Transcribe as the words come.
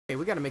Okay,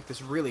 we gotta make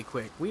this really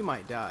quick. We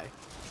might die.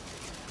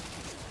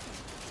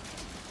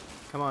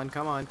 Come on,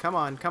 come on, come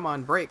on, come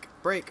on. Break,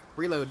 break,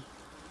 reload.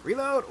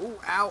 Reload! Ooh,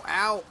 ow,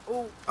 ow,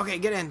 ooh. Okay,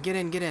 get in, get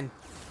in, get in.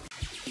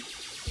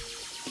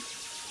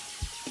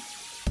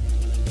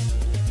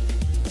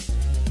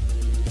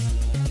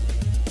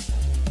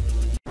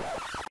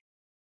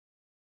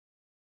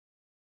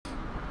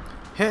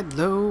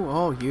 Hello,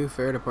 all you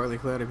fair to partly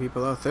cloudy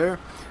people out there.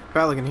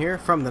 Pelican here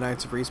from the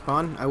Knights of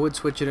Respawn. I would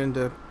switch it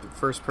into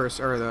first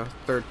person or the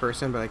third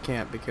person, but I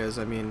can't because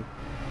I mean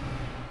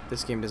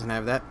this game doesn't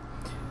have that.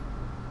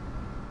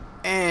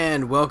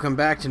 And welcome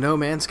back to No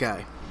Man's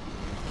Sky.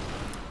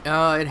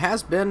 It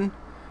has been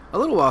a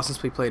little while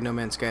since we played No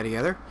Man's Sky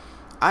together.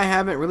 I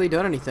haven't really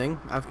done anything.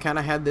 I've kind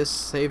of had this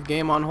save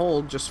game on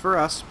hold just for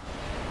us.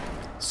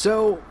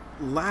 So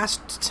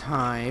last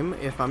time,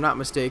 if I'm not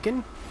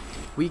mistaken,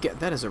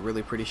 that is a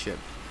really pretty ship.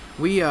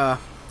 We got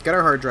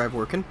our hard drive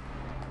working,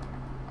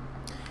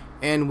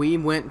 and we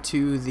went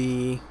to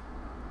the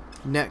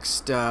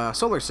next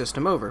solar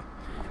system over.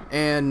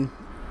 And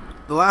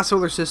the last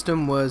solar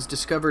system was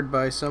discovered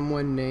by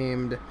someone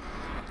named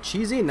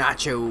Cheesy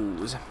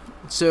Nachos.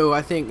 So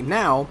I think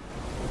now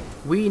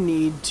we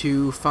need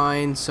to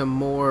find some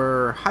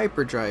more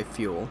hyperdrive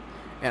fuel.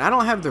 And I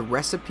don't have the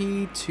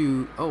recipe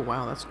to... Oh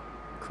wow, that's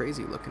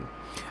crazy looking.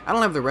 I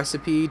don't have the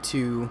recipe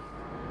to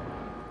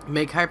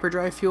make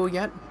hyperdrive fuel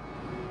yet,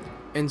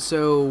 and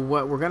so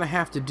what we're gonna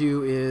have to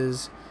do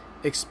is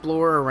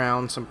explore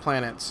around some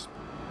planets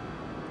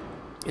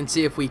and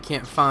see if we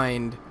can't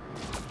find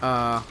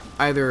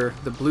either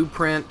the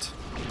blueprint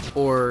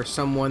or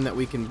someone that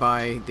we can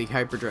buy the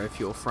hyperdrive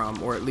fuel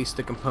from, or at least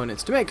the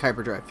components to make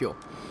hyperdrive fuel.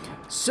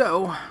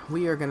 So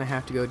we are gonna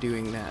have to go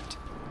doing that.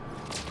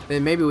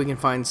 Then maybe we can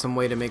find some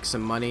way to make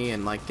some money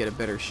and like get a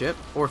better ship,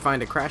 or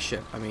find a crash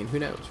ship. I mean, who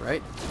knows,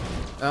 right?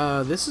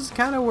 This is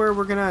kind of where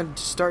we're gonna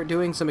start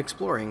doing some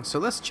exploring. So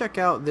let's check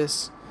out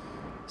this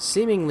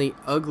seemingly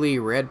ugly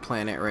red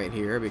planet right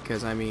here,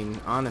 because I mean,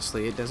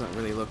 honestly, it doesn't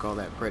really look all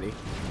that pretty.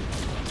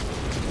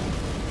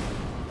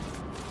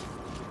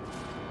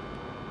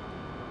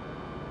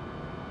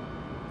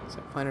 Is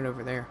that planet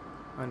over there?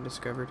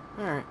 Undiscovered.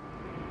 Alright.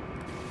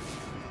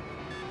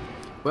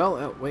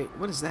 Well, wait,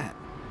 what is that?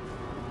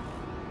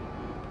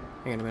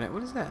 Hang on a minute,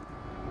 what is that?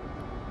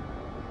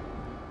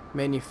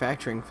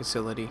 Manufacturing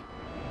facility.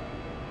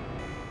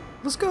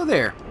 Let's go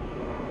there.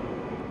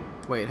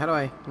 Wait, how do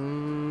I...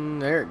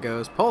 there it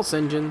goes. Pulse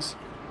engines.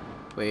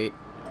 Wait.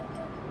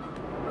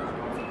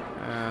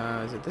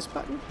 Is it this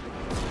button?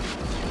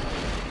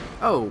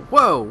 Oh,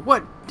 whoa,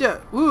 what?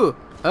 Ooh.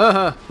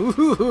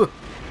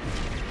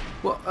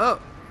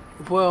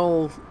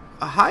 Well,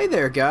 hi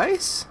there,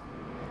 guys.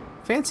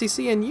 Fancy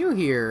seeing you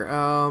here.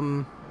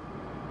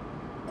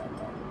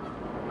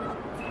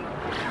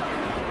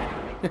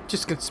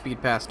 Just gonna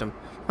speed past him.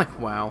 Like,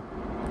 wow.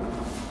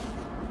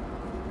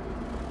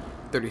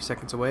 30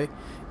 seconds away.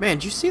 Man,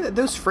 did you see that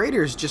those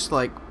freighters just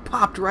like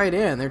popped right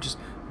in? They're just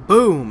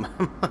boom.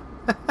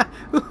 At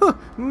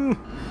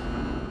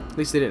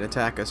least they didn't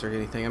attack us or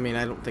anything. I mean,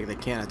 I don't think they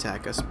can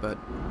attack us, but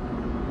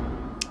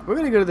we're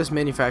gonna go to this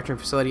manufacturing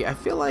facility. I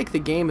feel like the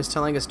game is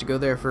telling us to go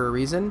there for a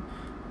reason.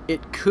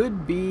 It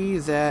could be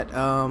that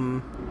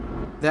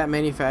that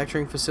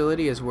manufacturing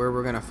facility is where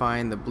we're gonna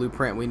find the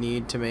blueprint we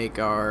need to make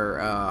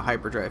our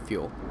hyperdrive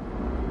fuel.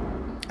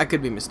 I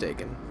could be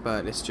mistaken,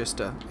 but it's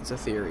just it's a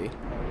theory.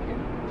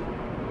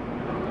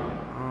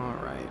 All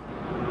right.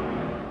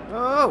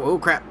 Oh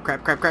crap!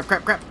 Crap! Crap! Crap!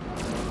 Crap! Crap!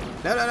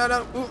 No! No! No!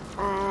 No! Ooh,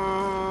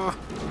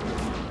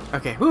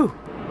 okay. Whoo!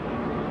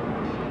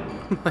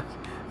 I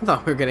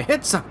thought we were gonna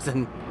hit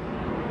something.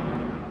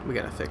 We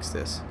gotta fix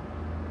this.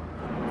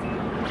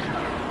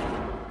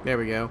 There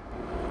we go.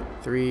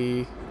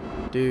 3,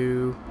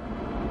 2,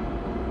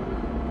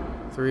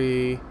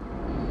 3,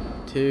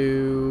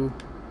 2,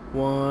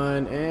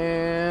 1,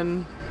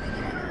 and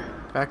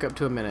back up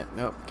to a minute.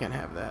 Nope, can't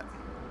have that.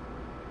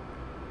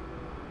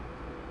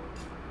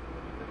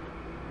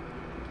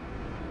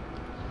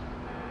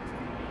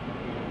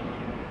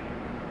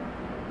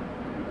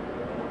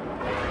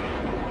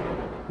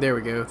 There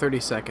we go. 30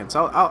 seconds.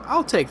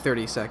 I'll take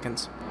 30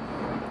 seconds.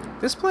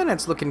 This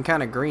planet's looking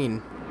kind of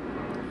green.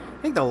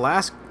 I think the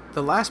last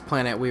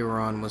planet we were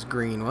on was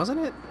green, wasn't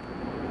it?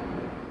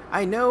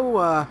 I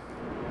know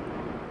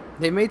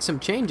they made some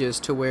changes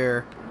to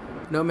where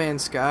No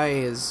Man's Sky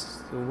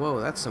is...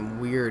 Whoa, that's some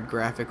weird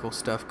graphical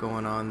stuff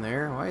going on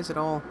there. Why is it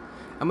all...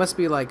 I must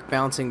be like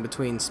bouncing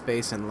between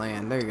space and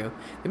land. There you go.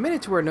 They made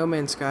it to where No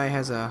Man's Sky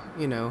has a...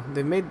 You know,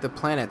 they made the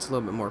planets a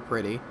little bit more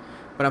pretty.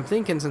 But I'm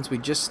thinking since we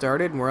just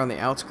started and we're on the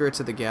outskirts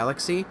of the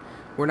galaxy,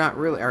 we're not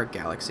really... Our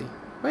galaxy.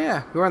 Oh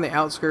yeah, we're on the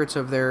outskirts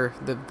of the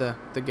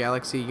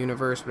galaxy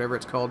universe, whatever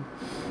it's called,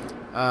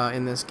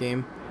 in this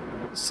game.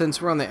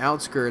 Since we're on the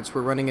outskirts,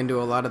 we're running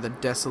into a lot of the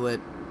desolate,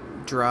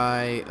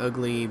 dry,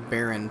 ugly,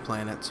 barren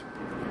planets.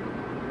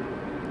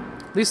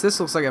 At least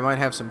this looks like it might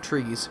have some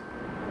trees.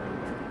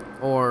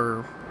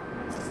 Or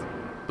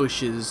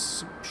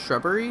bushes,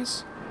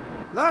 shrubberies?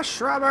 The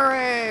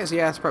shrubberies!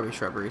 Yeah, it's probably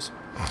shrubberies.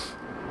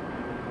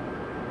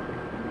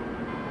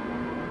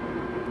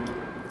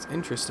 It's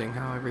interesting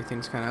how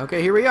everything's kind of...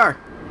 Okay, here we are.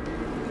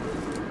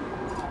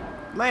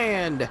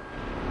 Land.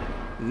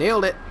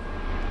 Nailed it.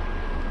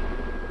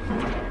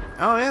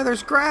 Oh, yeah,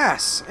 there's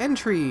grass and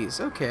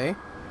trees. Okay.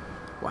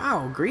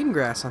 Wow, green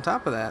grass on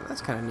top of that. That's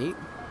kind of neat.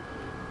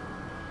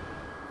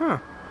 Huh.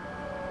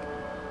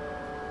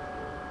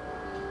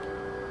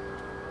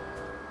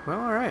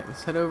 Well, alright.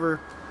 Let's head over...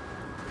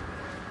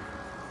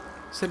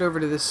 Let's head over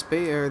to this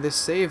this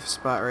save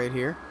spot right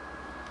here.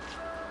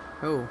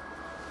 Oh.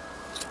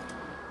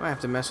 I have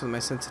to mess with my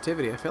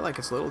sensitivity. I feel like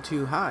it's a little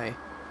too high.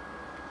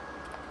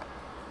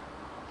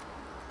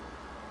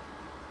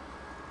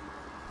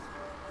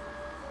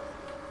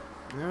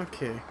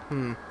 Okay.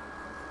 Oh.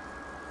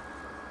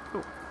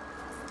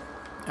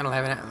 I don't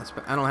have an atlas.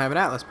 I don't have an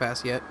atlas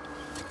pass yet.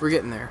 We're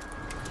getting there.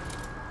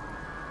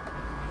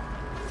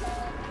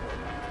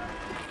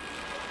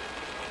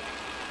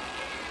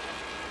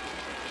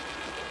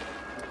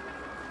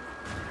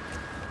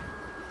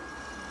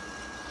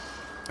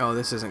 Oh,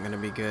 this isn't going to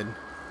be good.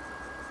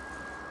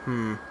 I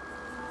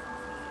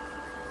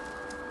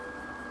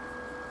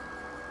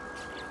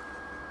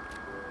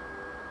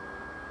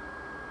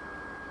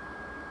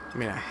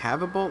mean, I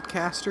have a bolt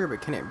caster,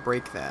 but can it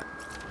break that?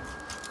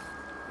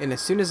 And as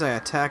soon as I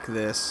attack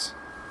this,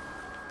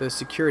 those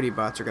security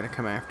bots are going to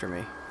come after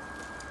me.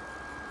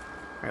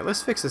 Alright,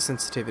 let's fix the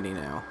sensitivity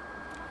now.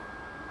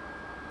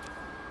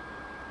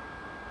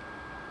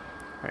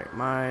 Alright,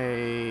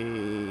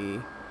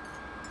 my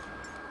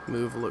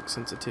move look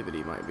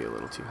sensitivity might be a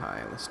little too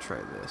high. Let's try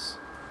this.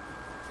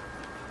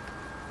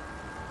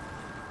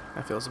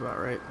 That feels about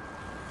right.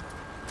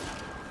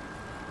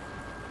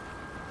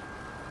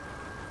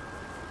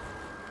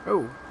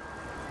 Oh.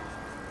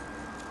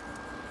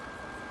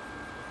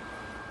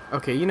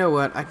 Okay, you know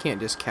what? I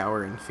can't just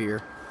cower in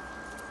fear.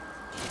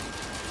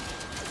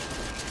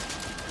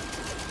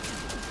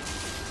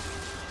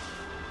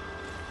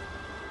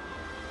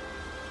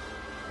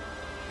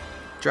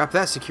 Drop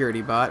that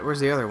security bot. Where's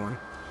the other one?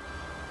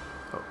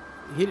 Oh,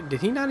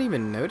 did he not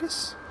even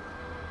notice?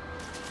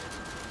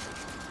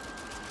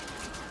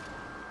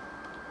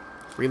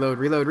 Reload,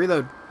 reload,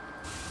 reload.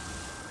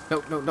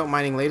 No, no, don't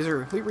mining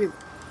laser.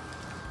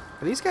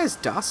 Are these guys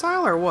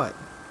docile or what?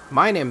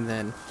 Mine him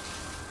then.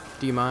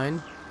 Do you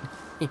mind?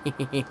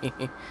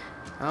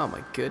 Oh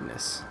my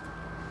goodness.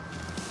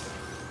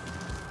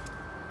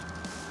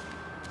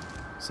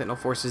 Sentinel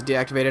forces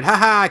deactivated.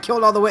 Haha! I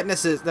killed all the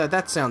witnesses.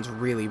 That sounds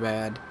really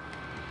bad.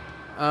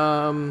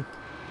 You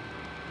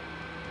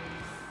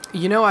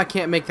know, I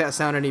can't make that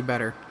sound any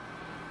better.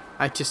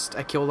 I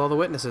killed all the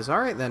witnesses.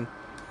 Alright then.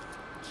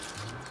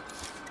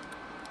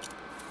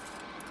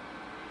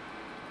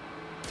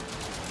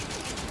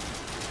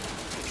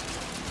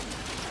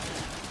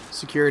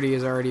 Security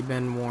has already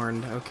been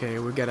warned. Okay,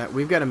 we've got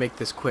to make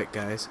this quick,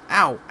 guys.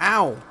 Ow!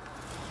 Ow!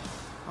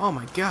 Oh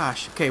my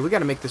gosh. Okay, we got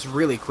to make this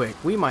really quick.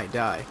 We might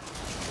die.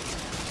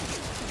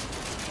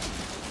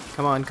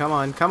 Come on, come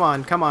on, come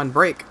on, come on.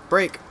 Break,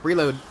 break,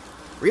 reload.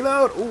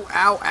 Reload! Ooh,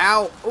 ow,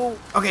 ow. Ooh.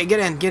 Okay, get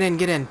in, get in,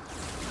 get in.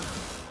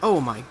 Oh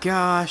my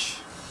gosh.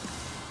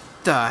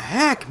 The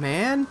heck,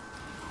 man?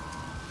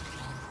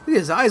 Look at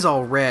his eyes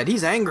all red.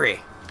 He's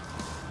angry.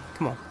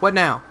 Come on. What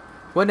now?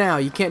 What now?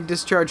 You can't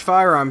discharge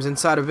firearms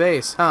inside a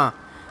base, huh?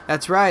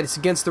 That's right. It's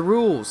against the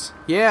rules.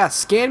 Yeah,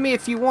 scan me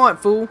if you want,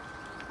 fool.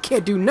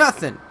 Can't do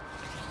nothing.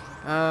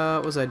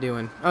 What was I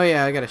doing? Oh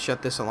yeah, I gotta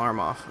shut this alarm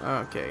off.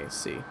 Okay, let's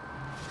see.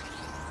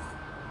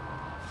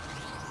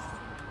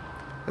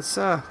 Let's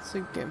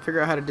figure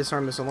out how to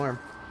disarm this alarm.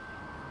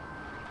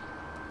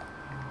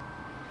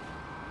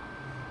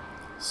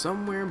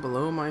 Somewhere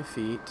below my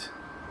feet,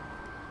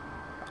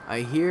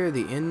 I hear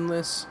the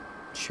endless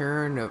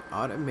churn of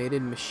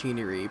automated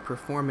machinery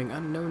performing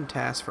unknown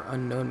tasks for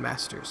unknown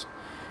masters.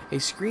 A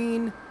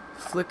screen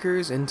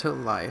flickers into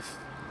life.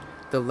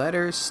 The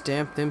letters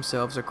stamp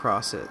themselves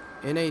across it.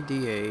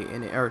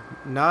 NADA, or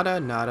nada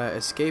nada,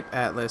 escape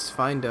Atlas,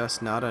 find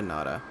us, nada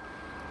nada.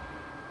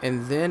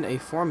 And then a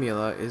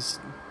formula is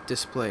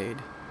displayed.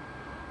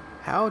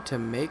 How to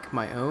make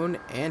my own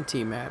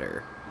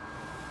antimatter.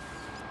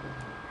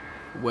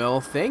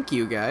 Well, thank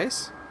you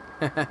guys.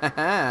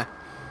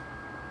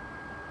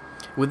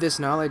 With this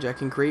knowledge, I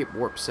can create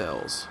warp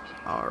cells.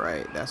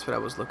 Alright, that's what I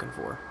was looking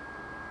for.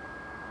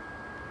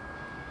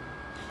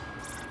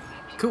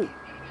 Cool.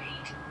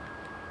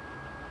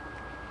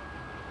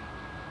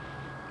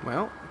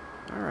 Well,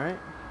 alright.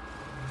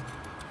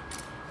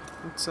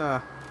 Let's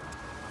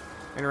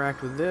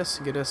interact with this,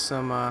 get us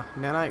some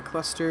nanite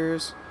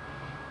clusters.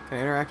 Can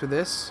I interact with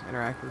this?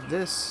 Interact with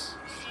this.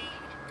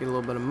 Get a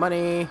little bit of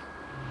money.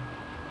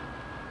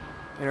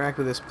 Interact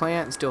with this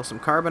plant and steal some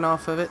carbon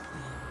off of it.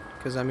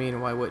 Because, I mean,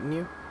 why wouldn't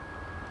you?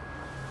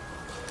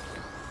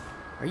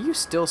 Are you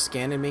still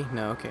scanning me?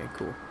 No, okay,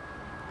 cool.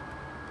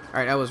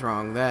 Alright, I was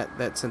wrong.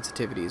 That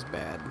sensitivity is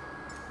bad.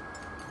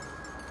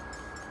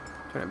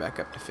 Turn it back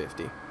up to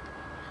 50.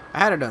 I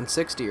had it on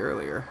 60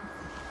 earlier.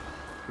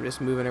 I'm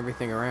just moving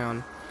everything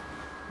around.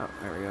 Oh,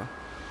 there we go.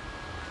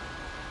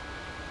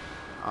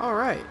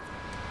 Alright.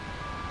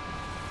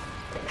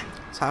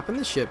 Let's hop in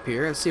the ship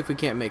here and see if we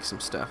can't make some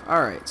stuff.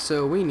 Alright,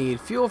 so we need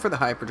fuel for the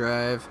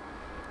hyperdrive.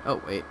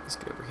 Oh, wait, let's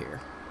get over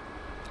here.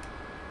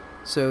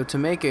 So to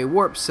make a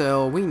warp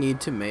cell, we need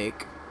to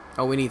make...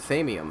 Oh, we need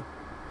thamium.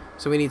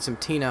 So we need some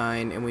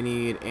T9 and we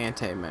need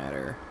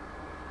antimatter.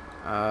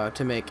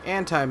 To make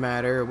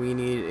antimatter, we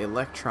need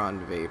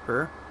electron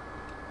vapor.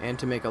 And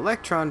to make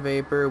electron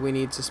vapor, we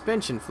need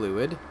suspension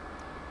fluid.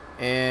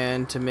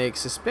 And to make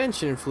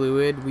suspension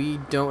fluid, we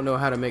don't know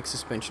how to make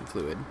suspension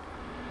fluid.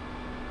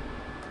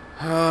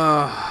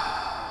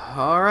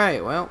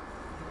 Alright, well.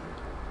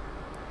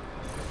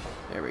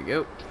 There we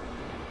go.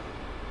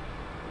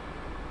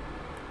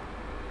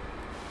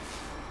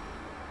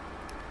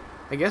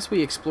 I guess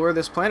we explore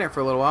this planet for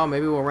a little while.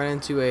 Maybe we'll run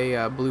into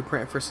a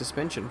blueprint for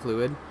suspension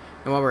fluid.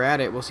 And while we're at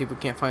it, we'll see if we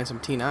can't find some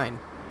T9.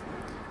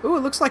 Ooh,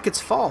 it looks like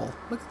it's fall.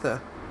 Look at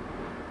the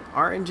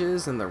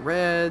oranges and the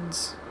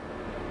reds.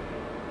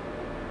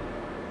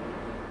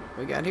 What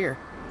we got here?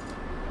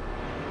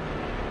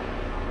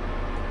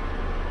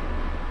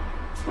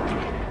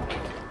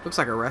 Looks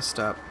like a rest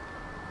stop.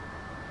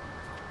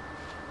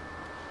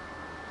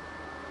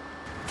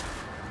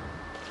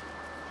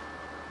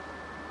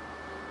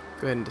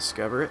 Go ahead and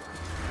discover it.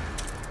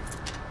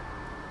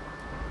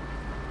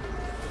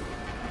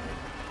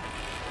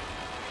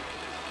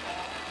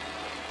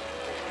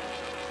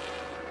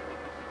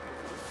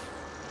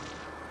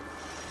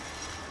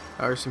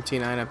 Oh, there's some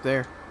T9 up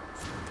there.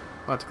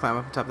 We'll have to climb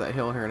up on top of that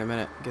hill here in a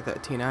minute. Get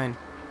that T9.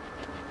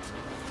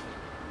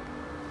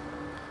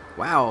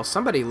 Wow,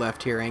 somebody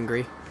left here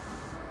angry.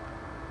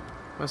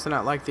 Must have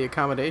not liked the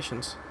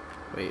accommodations.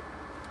 Wait.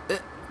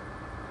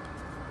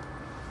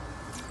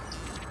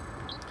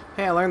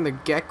 Hey, I learned the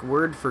Gek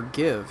word for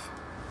give.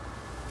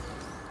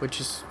 Which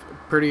is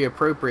pretty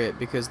appropriate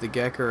because the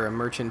Gek are a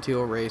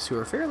mercantile race who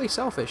are fairly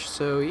selfish,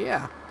 so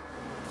yeah.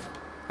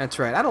 That's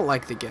right, I don't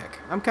like the Gek.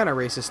 I'm kind of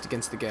racist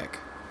against the Gek.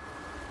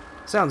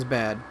 Sounds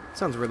bad.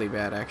 Sounds really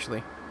bad,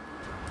 actually.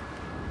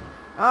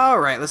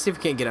 Alright, let's see if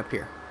we can't get up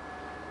here.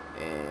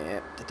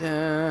 We're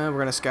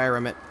gonna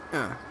Skyrim it.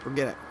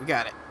 Forget it. We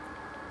got it.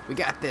 We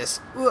got this.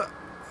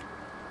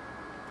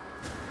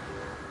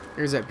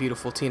 Here's that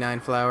beautiful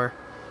T9 flower.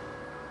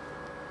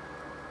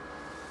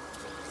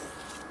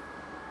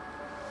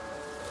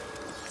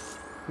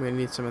 We're gonna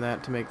need some of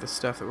that to make the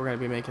stuff that we're gonna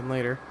be making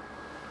later.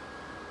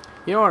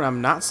 You know what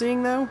I'm not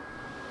seeing, though?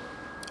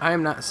 I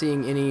am not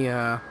seeing any,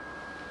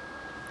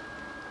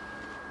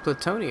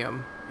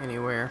 plutonium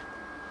anywhere.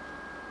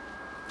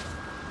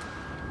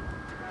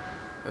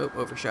 Oh,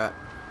 overshot.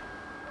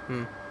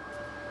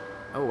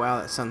 Oh wow,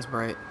 that sun's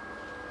bright.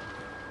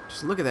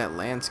 Just look at that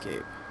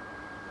landscape.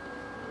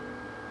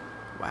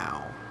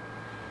 Wow.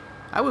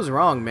 I was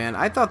wrong, man.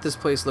 I thought this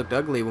place looked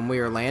ugly when we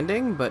were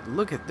landing, but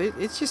look at it.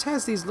 It just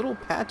has these little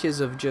patches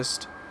of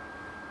just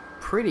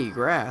pretty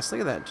grass.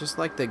 Look at that. Just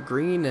like the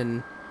green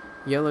and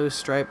yellow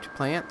striped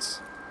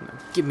plants. No,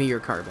 give me your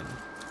carbon.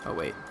 Oh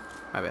wait.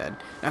 My bad.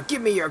 Now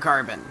give me your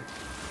carbon!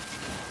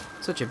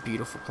 Such a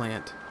beautiful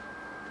plant.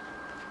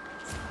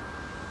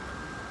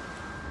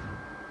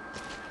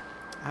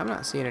 I'm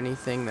not seeing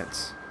anything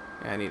that's...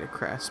 Yeah, I need a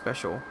craft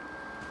special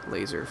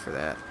laser for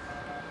that.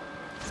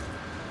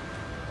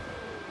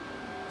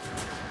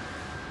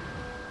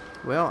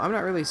 Well, I'm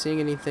not really seeing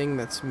anything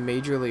that's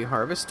majorly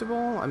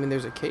harvestable. I mean,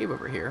 there's a cave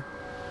over here.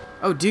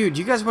 Oh, dude,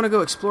 you guys want to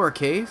go explore a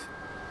cave?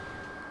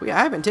 Well, yeah,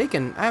 I haven't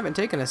taken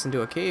us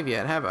into a cave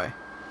yet, have I?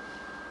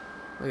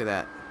 Look at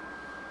that.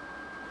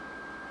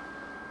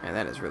 Man,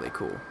 that is really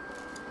cool.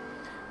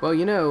 Well,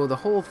 you know, the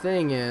whole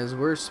thing is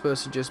we're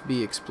supposed to just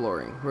be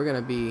exploring. We're going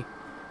to be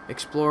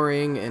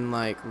exploring and,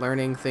 like,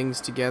 learning things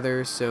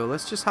together, so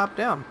let's just hop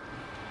down.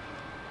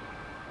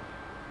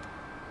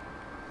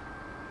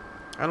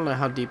 I don't know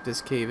how deep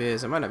this cave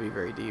is. It might not be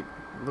very deep.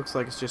 It looks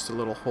like it's just a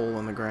little hole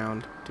in the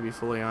ground, to be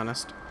fully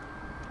honest.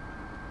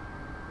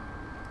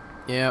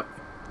 Yep.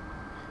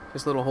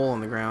 Just a little hole in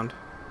the ground.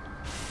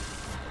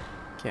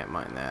 Can't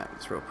mind that.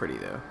 It's real pretty,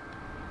 though.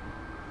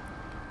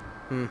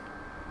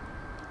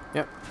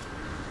 Yep.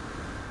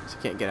 So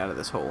you can't get out of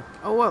this hole.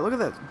 Oh, what? Look at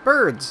that.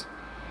 Birds!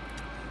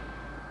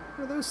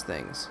 What are those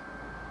things?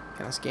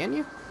 Can I scan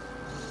you?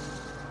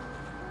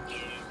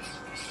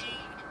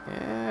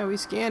 Yeah, we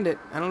scanned it.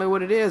 I don't know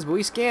what it is, but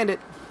we scanned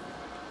it.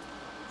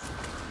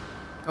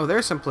 Oh,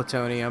 there's some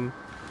plutonium.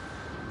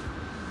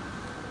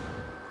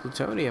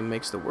 Plutonium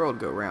makes the world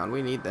go round.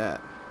 We need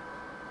that.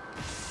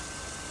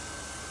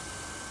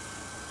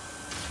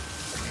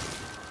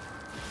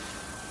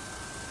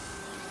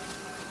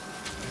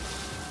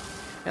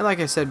 And like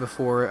I said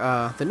before,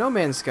 the No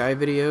Man's Sky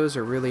videos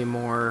are really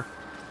more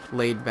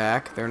laid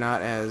back. They're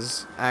not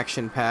as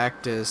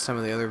action-packed as some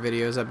of the other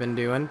videos I've been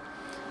doing.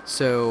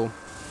 So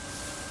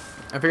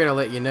I figured I'll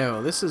let you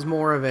know. This is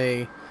more of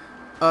a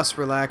us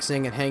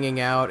relaxing and hanging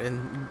out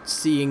and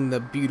seeing the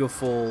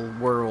beautiful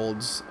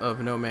worlds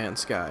of No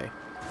Man's Sky.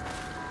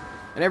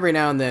 And every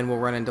now and then we'll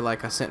run into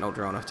like a Sentinel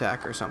drone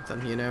attack or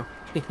something, you know?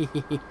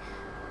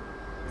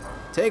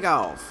 Take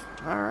off!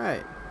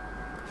 Alright.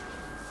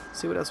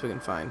 See what else we can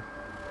find.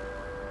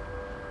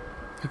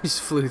 We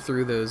just flew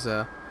through those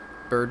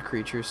bird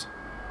creatures.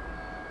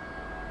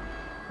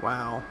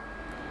 Wow.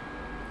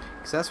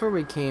 Because that's where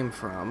we came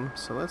from.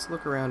 So let's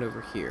look around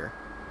over here.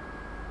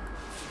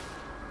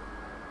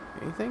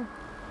 Anything?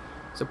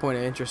 There's a point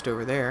of interest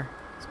over there.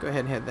 Let's go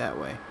ahead and head that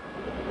way.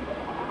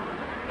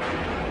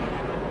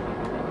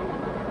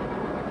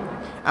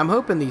 I'm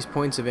hoping these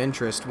points of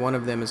interest, one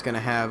of them is going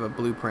to have a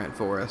blueprint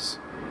for us.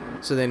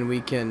 So then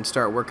we can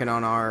start working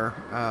on our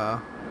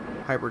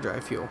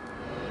hyperdrive fuel.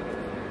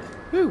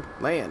 Woo!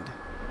 Land.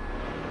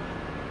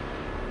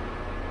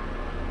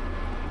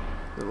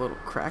 A little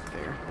crack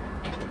there.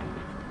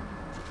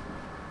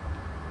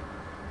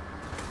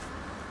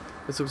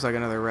 This looks like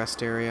another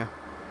rest area.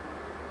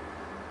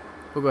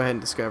 We'll go ahead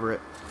and discover it.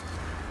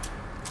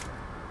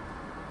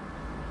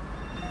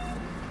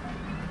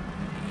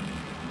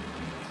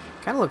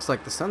 Kind of looks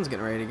like the sun's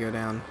getting ready to go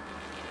down.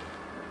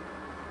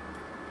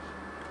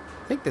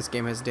 I think this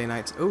game has day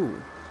nights.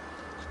 Ooh.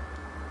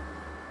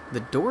 The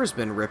door's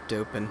been ripped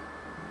open.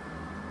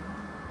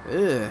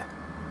 Ugh.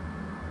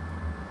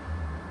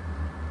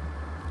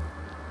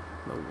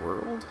 The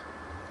world?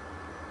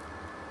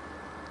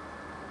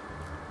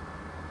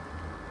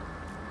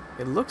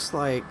 It looks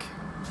like...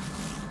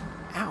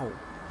 Ow.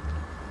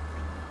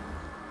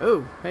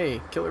 Oh,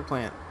 hey, killer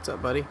plant. What's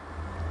up, buddy?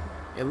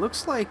 It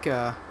looks like,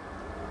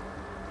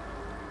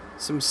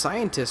 some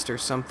scientist or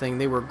something,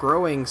 they were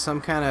growing some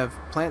kind of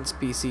plant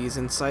species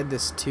inside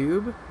this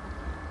tube,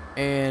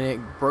 and it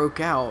broke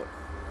out,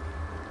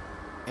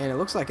 and it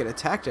looks like it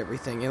attacked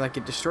everything, and like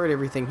it destroyed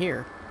everything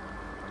here.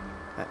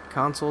 That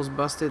console's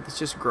busted. It's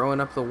just growing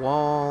up the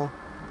wall.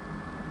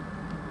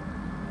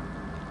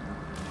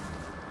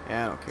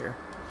 Yeah, I don't care.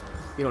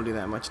 You don't do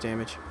that much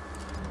damage.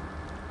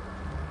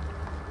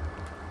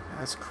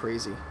 That's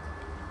crazy.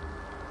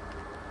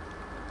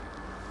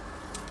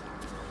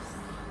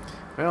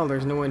 Well,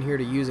 there's no one here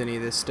to use any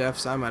of this stuff,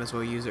 so I might as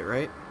well use it,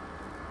 right?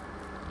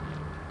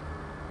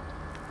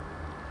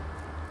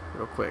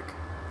 Real quick.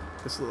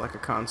 This looks like a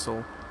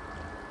console.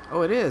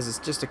 Oh, it is. It's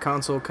just a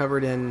console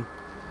covered in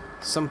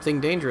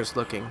something dangerous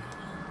looking.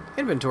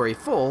 Inventory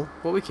full?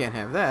 Well, we can't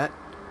have that.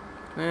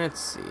 Let's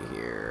see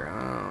here.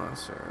 Oh,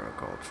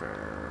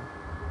 sericulture.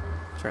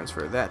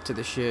 Transfer that to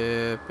the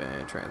ship,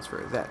 and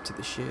transfer that to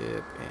the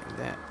ship, and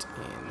that,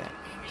 and that.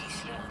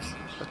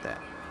 Put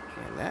that.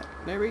 And that.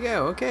 There we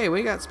go. Okay,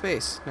 we got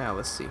space. Now,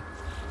 let's see.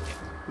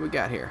 What we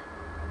got here?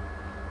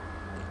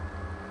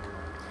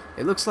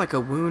 It looks like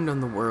a wound on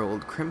the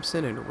world,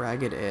 crimson and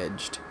ragged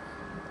edged.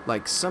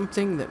 Like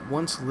something that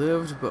once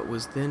lived but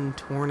was then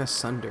torn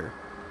asunder.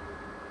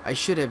 I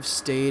should have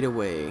stayed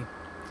away.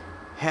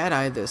 Had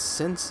I the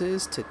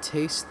senses to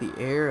taste the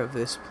air of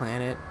this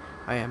planet,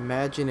 I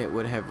imagine it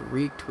would have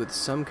reeked with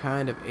some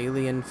kind of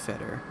alien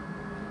fetor.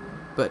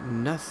 But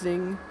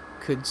nothing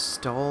could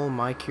stall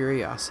my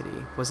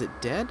curiosity. Was it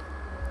dead?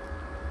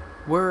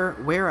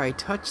 Where I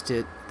touched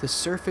it, the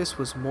surface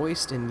was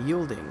moist and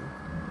yielding.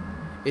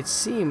 It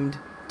seemed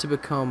to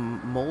become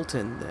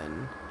molten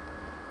then,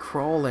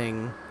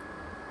 crawling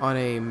on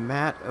a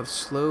mat of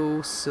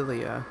slow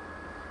cilia,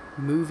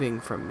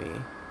 moving from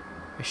me.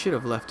 I should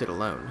have left it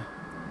alone.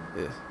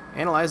 Ugh.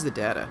 Analyze the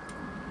data.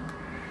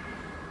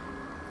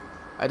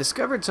 I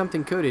discovered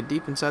something coded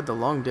deep inside the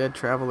long-dead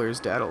traveler's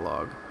data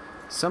log.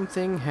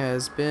 Something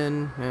has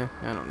been,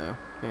 I don't know.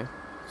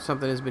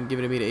 Something has been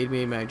given to me to aid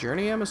me in my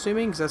journey, I'm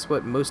assuming, because that's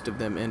what most of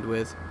them end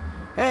with.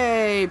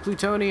 Hey,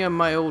 Plutonium,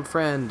 my old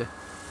friend.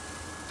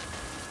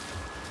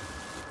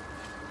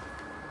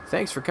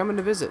 Thanks for coming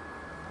to visit.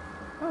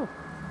 Oh.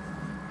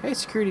 Hey,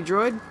 security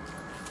droid.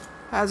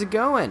 How's it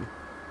going?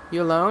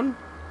 You alone?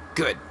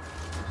 Good.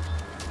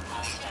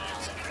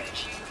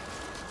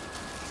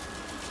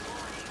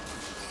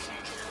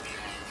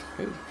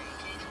 Ooh.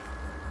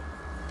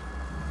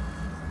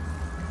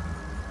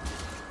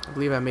 I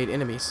believe I made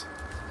enemies.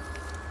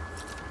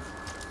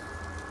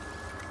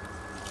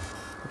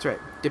 That's right.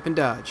 Dip and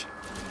dodge.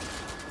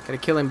 Gotta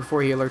kill him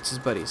before he alerts his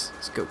buddies.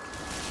 Let's go.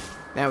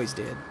 Now he's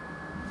dead.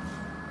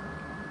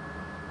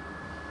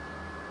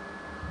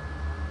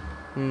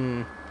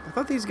 I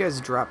thought these guys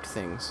dropped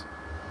things.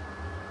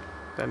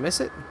 Did I miss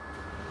it?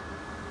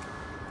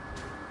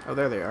 Oh,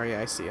 there they are. Yeah,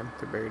 I see them.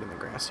 They're buried in the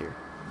grass here.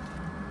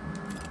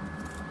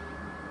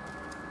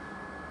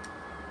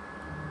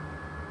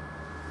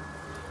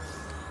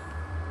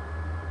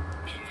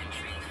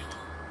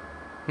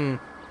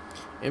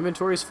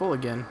 Inventory's full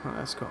again. Oh,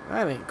 that's cool.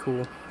 That ain't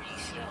cool.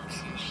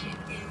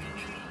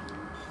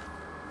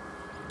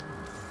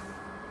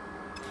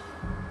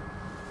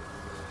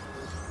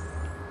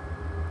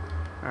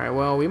 Alright,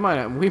 well, we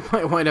might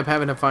wind up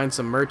having to find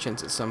some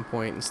merchants at some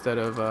point instead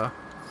of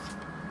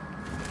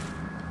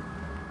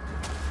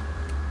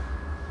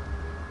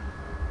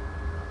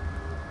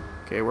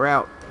Okay, we're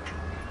out.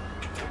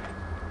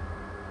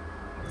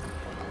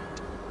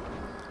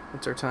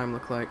 What's our time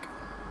look like?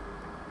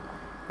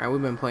 Alright,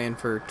 we've been playing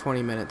for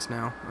 20 minutes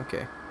now.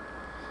 Okay.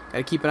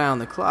 Gotta keep an eye on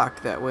the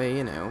clock, that way,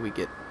 you know, we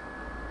get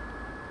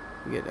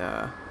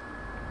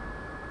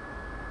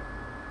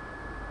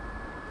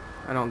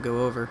I don't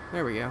go over.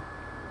 There we go.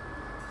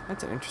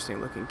 That's an interesting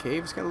looking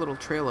cave. It's got a little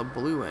trail of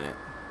blue in it.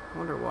 I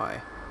wonder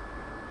why.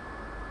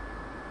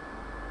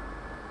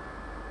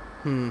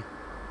 Hmm.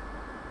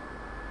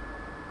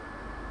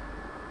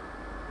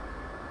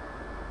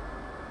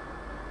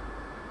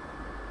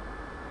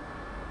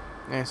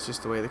 That's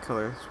just the way the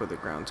color, that's where the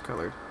ground's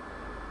colored.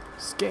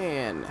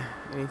 Scan.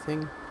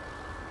 Anything?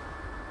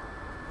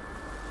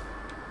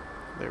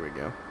 There we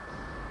go.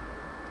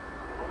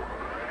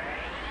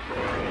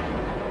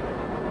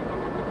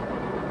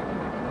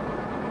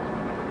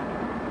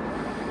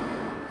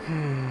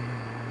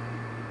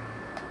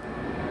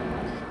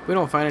 If we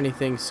don't find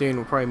anything soon,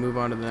 we'll probably move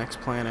on to the next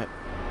planet.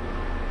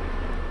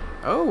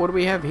 Oh, what do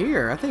we have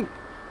here? I think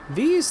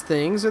these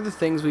things are the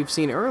things we've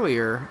seen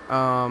earlier.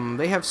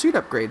 They have suit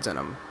upgrades in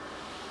them.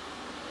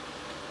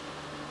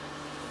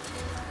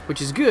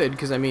 Which is good,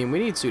 because, I mean, we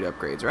need suit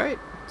upgrades, right?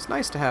 It's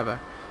nice to have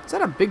a... Is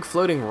that a big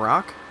floating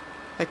rock?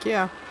 Heck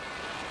yeah.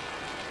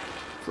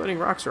 Floating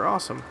rocks are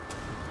awesome.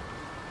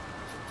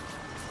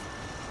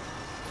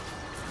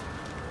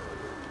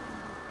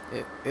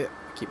 I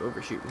keep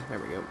overshooting. There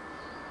we go.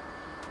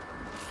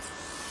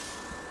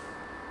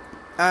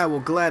 I will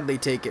gladly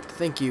take it.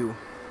 Thank you.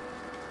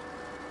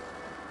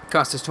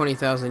 Cost us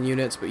 20,000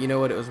 units, but you know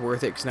what? It was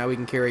worth it, because now we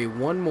can carry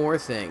one more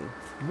thing.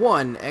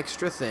 One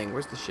extra thing.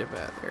 Where's the ship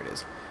at? There it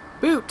is.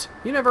 Boot!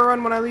 You never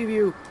run when I leave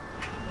you.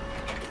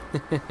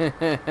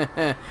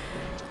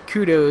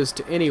 Kudos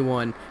to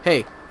anyone.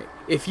 Hey,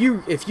 if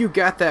you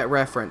got that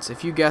reference,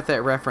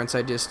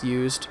 I just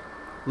used,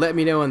 let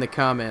me know in the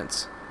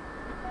comments.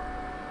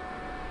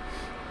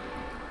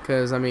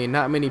 Because, I mean,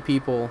 not many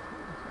people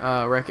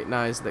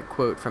recognize that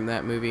quote from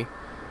that movie.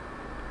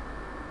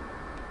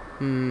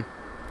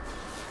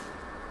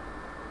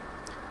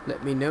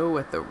 Let me know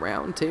at the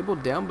round table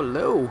down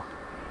below.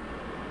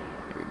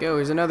 Here we go.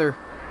 Here's another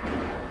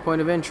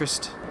point of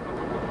interest.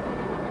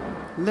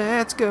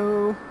 Let's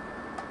go.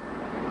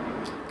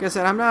 Like I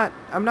said, I'm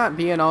not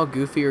being all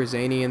goofy or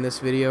zany in this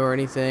video or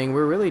anything.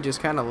 We're really just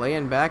kind of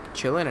laying back,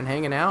 chilling, and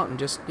hanging out, and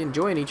just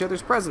enjoying each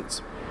other's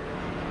presence.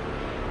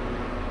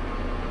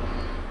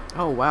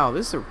 Oh wow,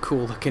 these are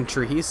cool looking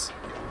trees.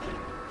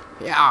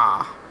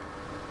 Yeah.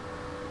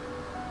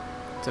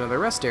 It's another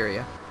rest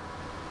area.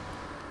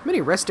 How many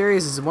rest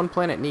areas does one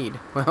planet need?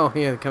 Well,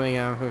 yeah, coming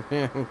out.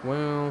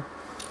 Well,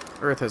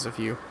 Earth has a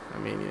few. I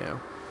mean, you know.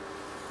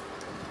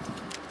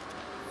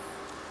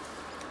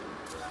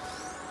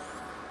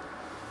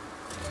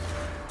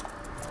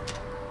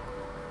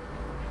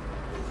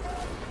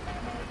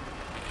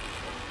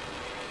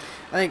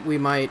 I think we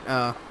might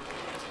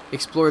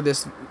explore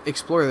this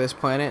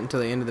planet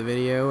until the end of the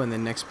video, and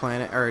then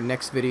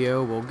next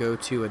video we'll go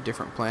to a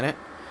different planet,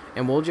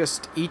 and we'll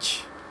just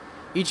each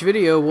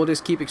video we'll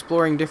just keep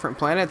exploring different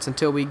planets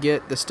until we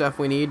get the stuff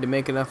we need to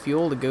make enough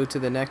fuel to go to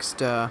the next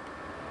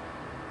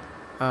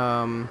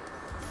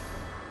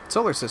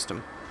solar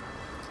system,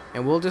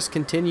 and we'll just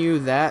continue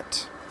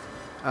that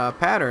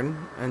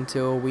pattern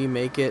until we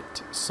make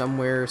it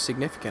somewhere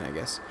significant, I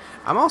guess.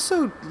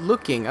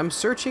 I'm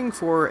searching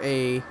for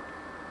a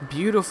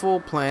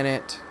beautiful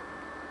planet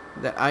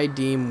that I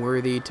deem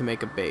worthy to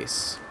make a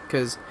base,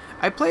 because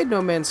I played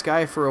No Man's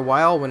Sky for a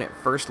while when it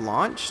first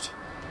launched,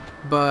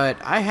 but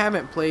I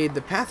haven't played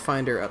the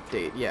Pathfinder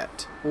update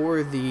yet,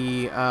 or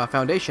the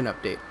Foundation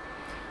update.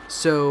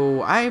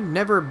 So I've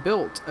never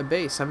built a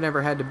base. I've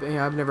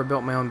never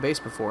built my own base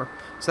before,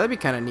 so that'd be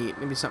kind of neat.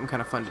 Maybe something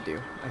kind of fun to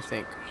do, I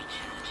think.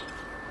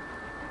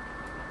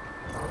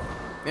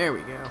 There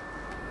we go.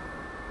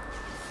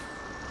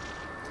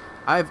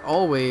 I've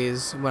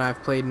always, when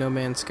I've played No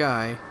Man's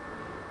Sky,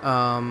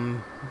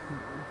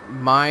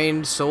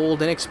 mined,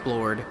 sold, and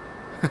explored.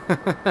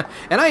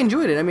 And I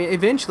enjoyed it. I mean,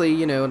 eventually,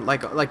 you know,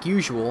 like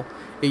usual,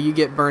 you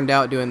get burned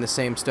out doing the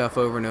same stuff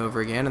over and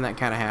over again, and that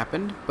kind of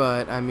happened.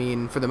 But, I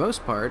mean, for the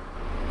most part,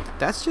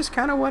 that's just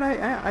kind of what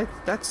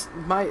that's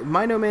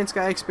my No Man's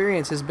Sky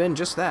experience has been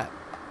just that.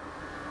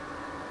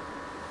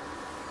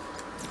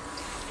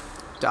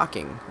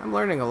 Docking. I'm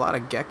learning a lot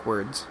of Gek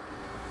words.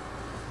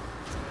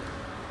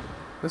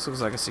 This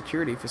looks like a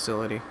security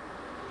facility.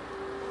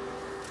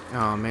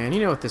 Oh man, you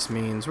know what this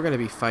means. We're gonna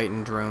be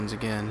fighting drones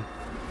again.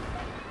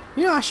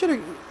 You know, I should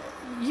have...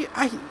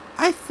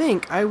 I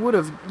think I would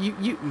have...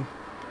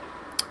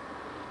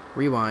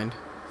 Rewind.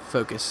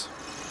 Focus.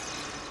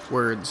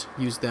 Words.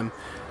 Use them.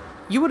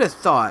 You would have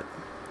thought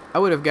I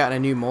would have gotten a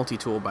new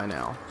multi-tool by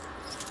now.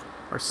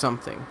 Or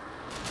something.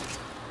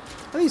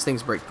 Well, these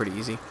things break pretty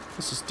easy.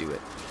 Let's just do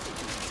it.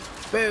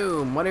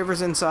 Boom!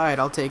 Whatever's inside,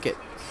 I'll take it.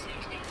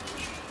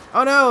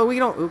 Oh no, we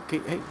don't... Okay,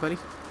 hey, buddy.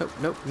 Oh,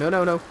 no, no,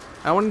 no, no.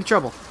 I don't want any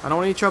trouble. I don't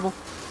want any trouble.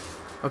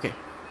 Okay.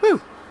 Woo!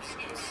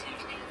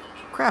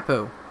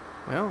 Crapo.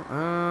 Well,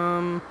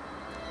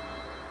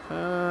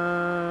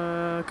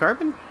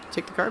 carbon?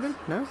 Take the carbon?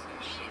 No?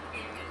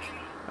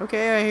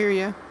 Okay, I hear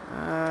ya.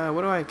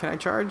 Can I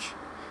charge?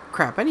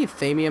 Crap, I need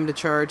Thamium to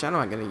charge. I'm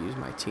not gonna use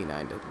my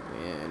T9 to...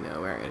 Yeah, no,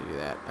 we're not gonna do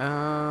that.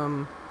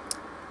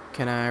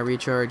 Can I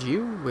recharge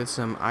you with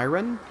some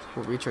iron?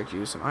 We'll recharge you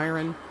with some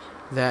iron.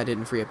 That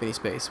didn't free up any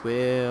space.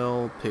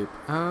 We'll poop.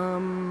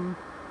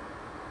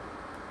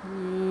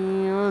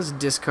 Let's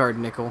discard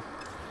nickel.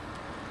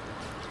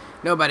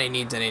 Nobody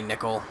needs any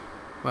nickel.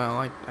 Well,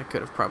 I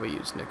could have probably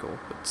used nickel,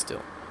 but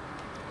still.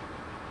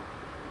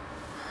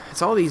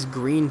 It's all these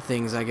green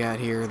things I got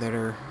here that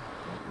are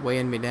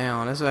weighing me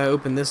down. As I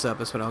open this up,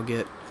 that's what I'll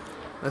get.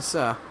 Let's,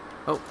 oh,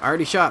 I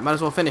already shot. Might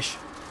as well finish.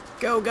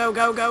 Go, go,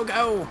 go, go,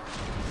 go!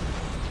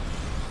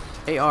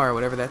 AR,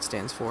 whatever that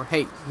stands for.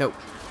 Hey, no.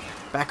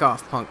 Back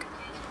off, punk.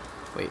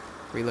 Wait,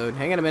 reload.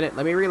 Hang on a minute.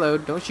 Let me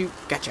reload. Don't shoot.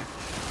 Gotcha.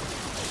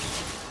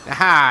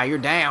 Aha, you're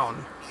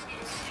down.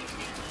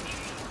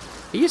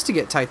 I used to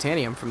get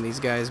titanium from these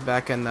guys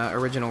back in the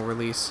original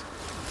release.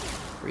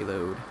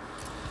 Reload.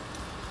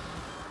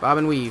 Bob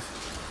and weave.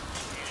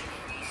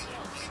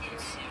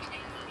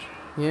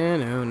 Yeah,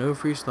 no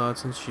free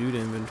slots in shoot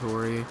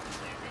inventory.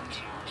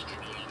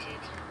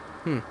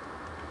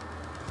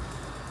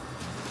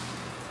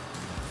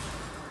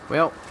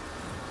 Well.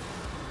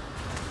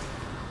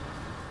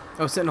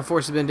 Oh, Sentinel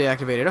Force has been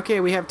deactivated. Okay,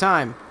 we have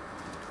time.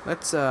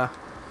 Let's,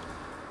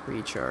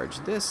 recharge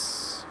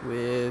this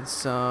with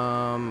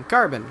some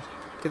carbon.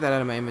 Get that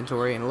out of my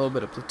inventory and a little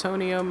bit of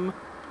plutonium.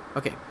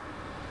 Okay.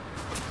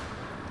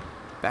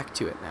 Back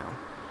to it now.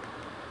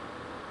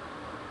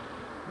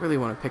 Really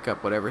want to pick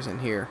up whatever's in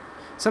here.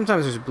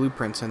 Sometimes there's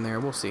blueprints in there.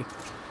 We'll see.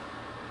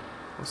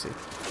 We'll see.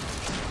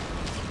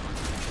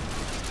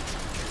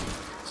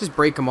 Let's just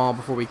break them all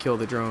before we kill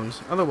the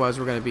drones. Otherwise,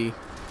 we're going to be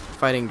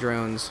fighting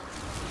drones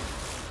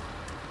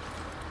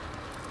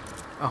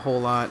a whole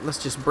lot.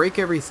 Let's just break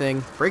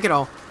everything. Break it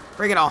all.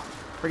 Break it all.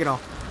 Break it all.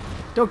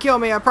 Don't kill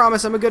me. I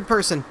promise I'm a good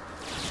person.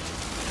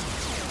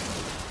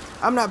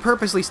 I'm not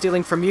purposely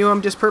stealing from you.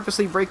 I'm just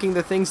purposely breaking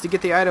the things to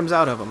get the items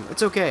out of them.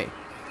 It's okay.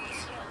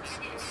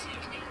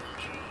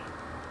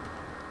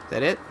 Is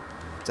that it?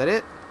 Is that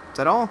it? Is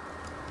that all?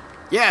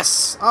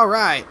 Yes!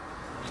 Alright!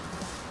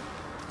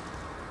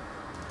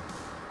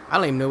 I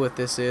don't even know what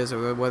this is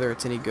or whether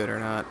it's any good or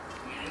not.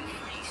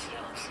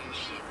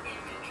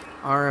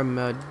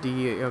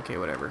 Armadillo. Okay,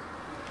 whatever.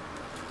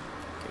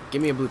 Okay,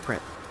 give me a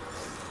blueprint.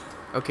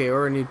 Okay,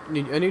 or a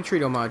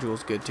neutrino module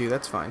is good too.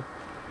 That's fine.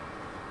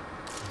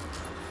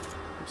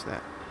 What's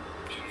that?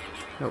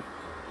 Nope.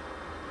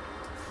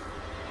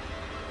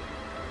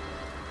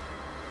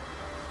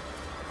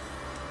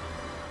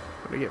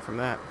 What do I get from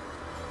that?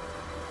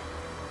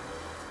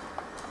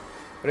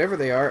 Whatever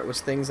they are, it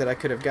was things that I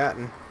could have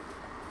gotten.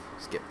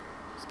 Skip.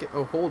 Skip.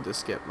 Oh, hold to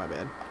skip. My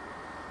bad.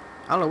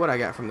 I don't know what I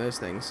got from those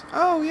things.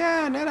 Oh,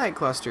 yeah, netite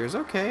clusters.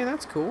 Okay,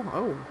 that's cool.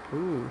 Oh,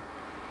 ooh.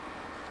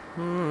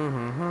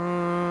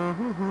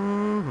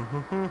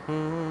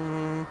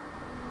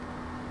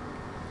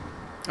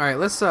 Alright,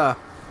 let's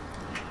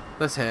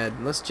head.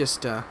 Let's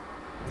just, I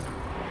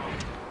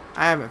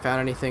haven't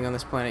found anything on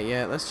this planet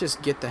yet. Let's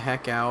just get the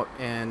heck out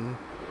and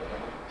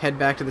head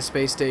back to the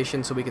space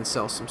station so we can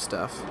sell some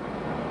stuff.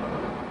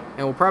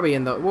 And we'll probably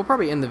end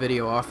the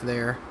video off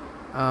there.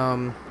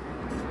 I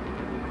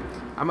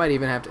might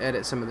even have to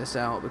edit some of this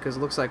out because it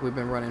looks like we've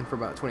been running for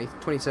about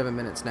 27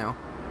 minutes now.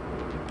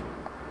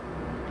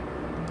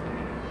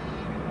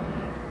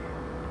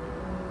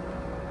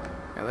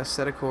 Now let's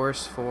set a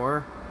course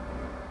for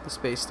the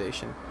space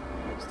station.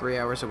 It's 3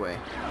 hours away.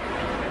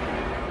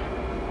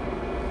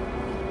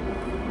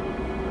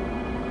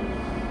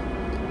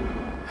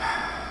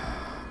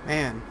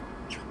 Man.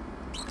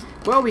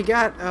 Well, we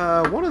got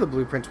one of the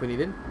blueprints we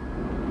needed.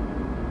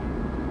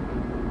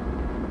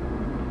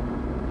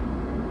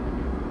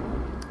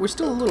 We're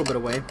still a little bit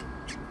away.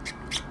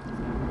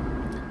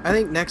 I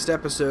think next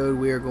episode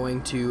we are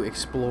going to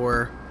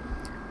explore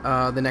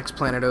the next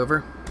planet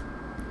over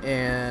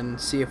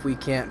and see if we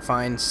can't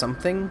find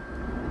something.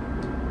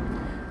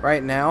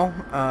 Right now,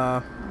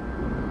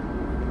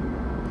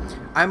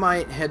 I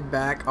might head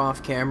back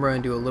off camera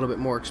and do a little bit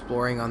more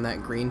exploring on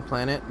that green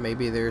planet.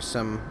 Maybe there's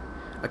a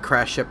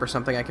crash ship or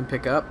something I can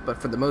pick up,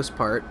 but for the most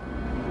part,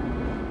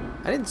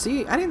 I didn't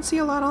see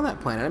a lot on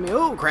that planet. I mean,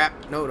 oh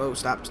crap! No,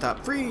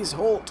 stop, freeze,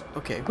 halt.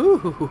 Okay,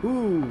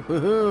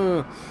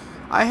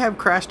 I have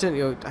crashed in.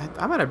 You know,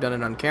 I might have done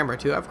it on camera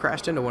too. I've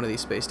crashed into one of these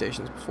space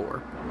stations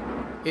before.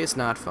 It's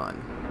not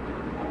fun.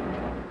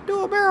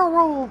 Do a barrel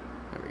roll.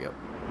 There we go.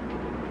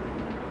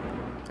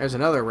 There's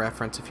another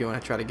reference if you want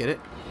to try to get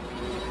it.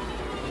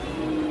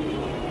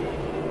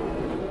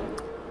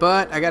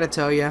 But I gotta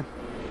tell you,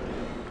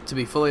 to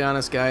be fully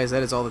honest, guys,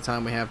 that is all the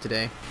time we have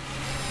today.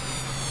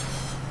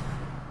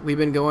 We've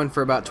been going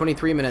for about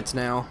 23 minutes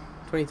now.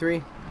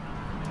 23?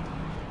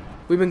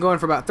 We've been going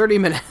for about 30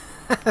 minutes.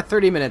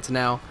 30 minutes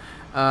now.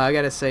 I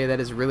gotta say that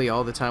is really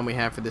all the time we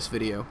have for this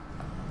video.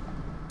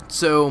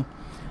 So,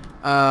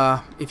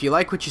 if you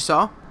like what you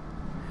saw,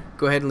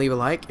 go ahead and leave a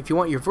like. If you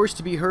want your voice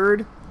to be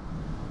heard,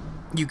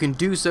 you can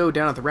do so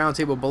down at the round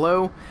table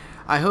below.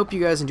 I hope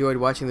you guys enjoyed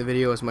watching the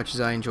video as much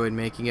as I enjoyed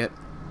making it.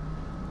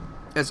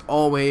 As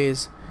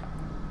always,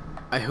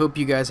 I hope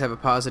you guys have a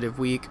positive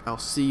week. I'll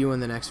see you in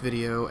the next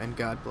video, and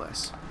God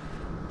bless.